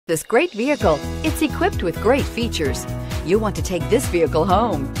This great vehicle. It's equipped with great features. You want to take this vehicle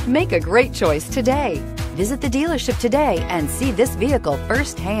home. Make a great choice today. Visit the dealership today and see this vehicle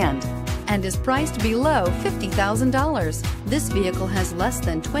firsthand, and is priced below $50,000. This vehicle has less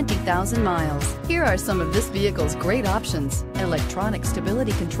than 20,000 miles. Here are some of this vehicle's great options: electronic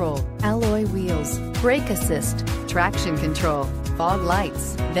stability control, alloy wheels, brake assist, traction control, fog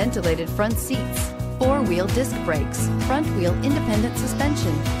lights, ventilated front seats, four-wheel disc brakes, front-wheel independent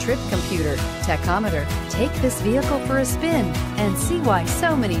suspension, trip computer, tachometer. Take this vehicle for a spin and see why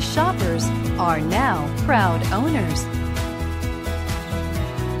so many shoppers are now proud owners.